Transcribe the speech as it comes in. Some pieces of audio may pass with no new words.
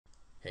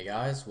Hey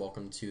guys,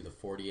 welcome to the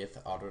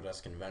 40th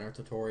Autodesk Inventor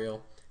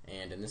tutorial,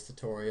 and in this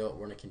tutorial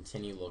we're going to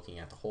continue looking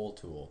at the hole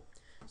tool.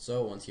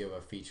 So once you have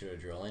a feature to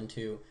drill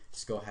into,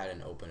 just go ahead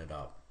and open it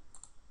up.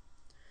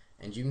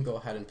 And you can go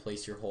ahead and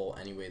place your hole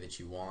any way that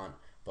you want,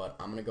 but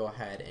I'm going to go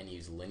ahead and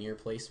use linear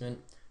placement.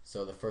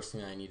 So the first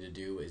thing I need to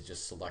do is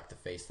just select the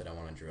face that I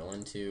want to drill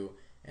into,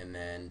 and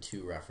then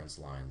two reference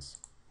lines.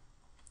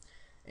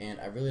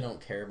 And I really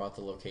don't care about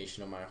the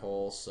location of my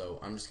hole, so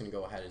I'm just going to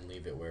go ahead and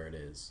leave it where it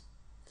is.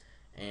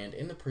 And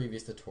in the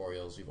previous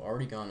tutorials, we've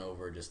already gone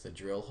over just the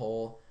drill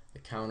hole, the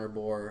counter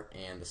bore,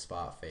 and the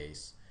spot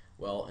face.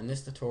 Well, in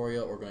this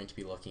tutorial, we're going to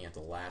be looking at the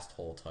last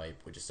hole type,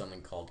 which is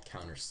something called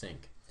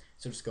countersink.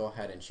 So just go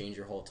ahead and change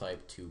your hole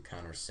type to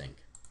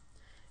countersink.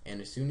 And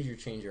as soon as you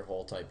change your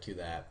hole type to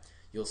that,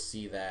 you'll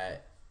see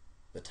that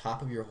the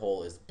top of your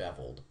hole is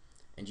beveled.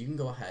 And you can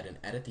go ahead and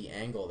edit the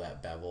angle of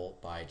that bevel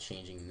by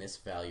changing this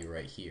value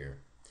right here.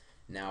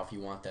 Now, if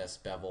you want this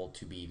bevel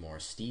to be more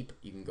steep,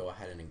 you can go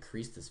ahead and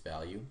increase this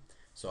value.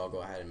 So I'll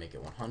go ahead and make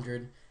it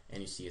 100,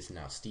 and you see it's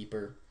now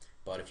steeper.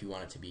 But if you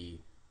want it to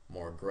be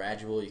more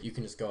gradual, you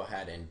can just go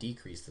ahead and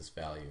decrease this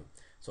value.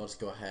 So I'll just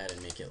go ahead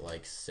and make it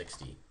like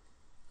 60.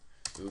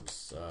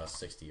 Oops,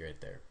 60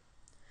 right there.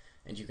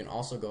 And you can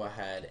also go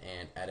ahead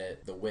and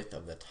edit the width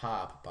of the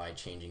top by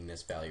changing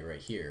this value right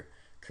here.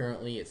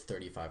 Currently it's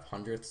 35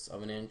 hundredths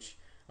of an inch.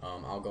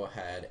 I'll go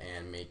ahead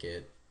and make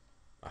it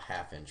a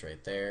 ½ inch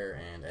right there,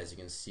 and as you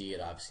can see,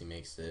 it obviously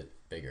makes it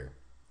bigger.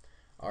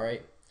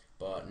 Alright.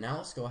 But now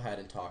let's go ahead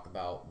and talk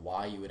about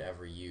why you would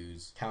ever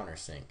use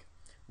countersink.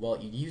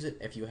 Well, you'd use it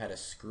if you had a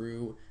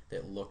screw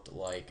that looked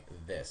like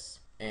this.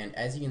 And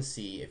as you can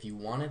see, if you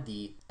wanted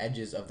the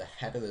edges of the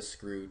head of the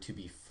screw to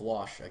be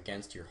flush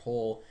against your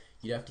hole,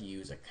 you'd have to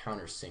use a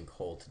countersink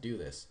hole to do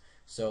this.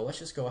 So let's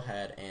just go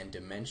ahead and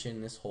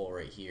dimension this hole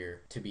right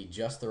here to be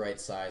just the right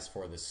size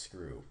for this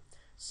screw.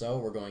 So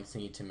we're going to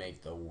need to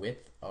make the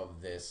width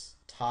of this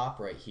top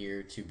right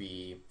here to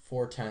be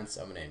 4/10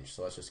 of an inch.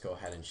 So let's just go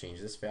ahead and change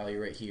this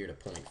value right here to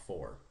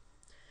 0.4.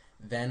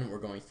 Then we're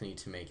going to need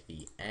to make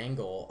the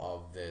angle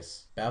of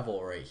this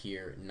bevel right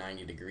here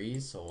 90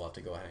 degrees. So we'll have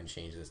to go ahead and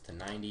change this to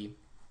 90.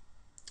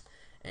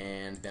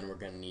 And then we're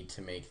going to need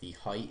to make the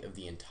height of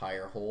the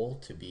entire hole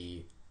to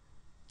be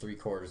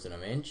 3/4 of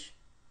an inch.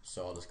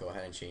 So I'll just go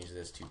ahead and change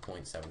this to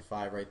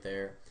 0.75 right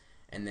there.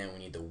 And then we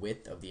need the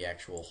width of the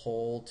actual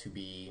hole to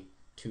be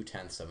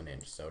 2/10 of an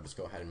inch. So just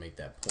go ahead and make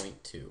that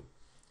 0.2.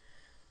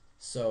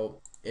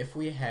 So if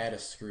we had a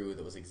screw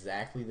that was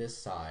exactly this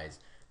size,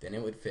 then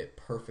it would fit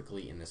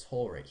perfectly in this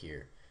hole right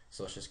here.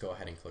 So let's just go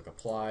ahead and click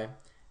apply,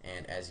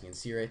 and as you can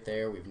see right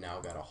there, we've now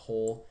got a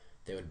hole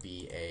that would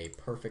be a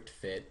perfect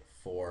fit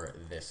for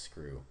this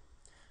screw.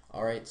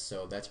 Alright,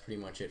 so that's pretty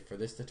much it for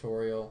this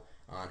tutorial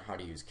on how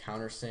to use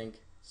countersink.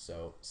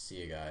 So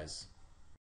see you guys.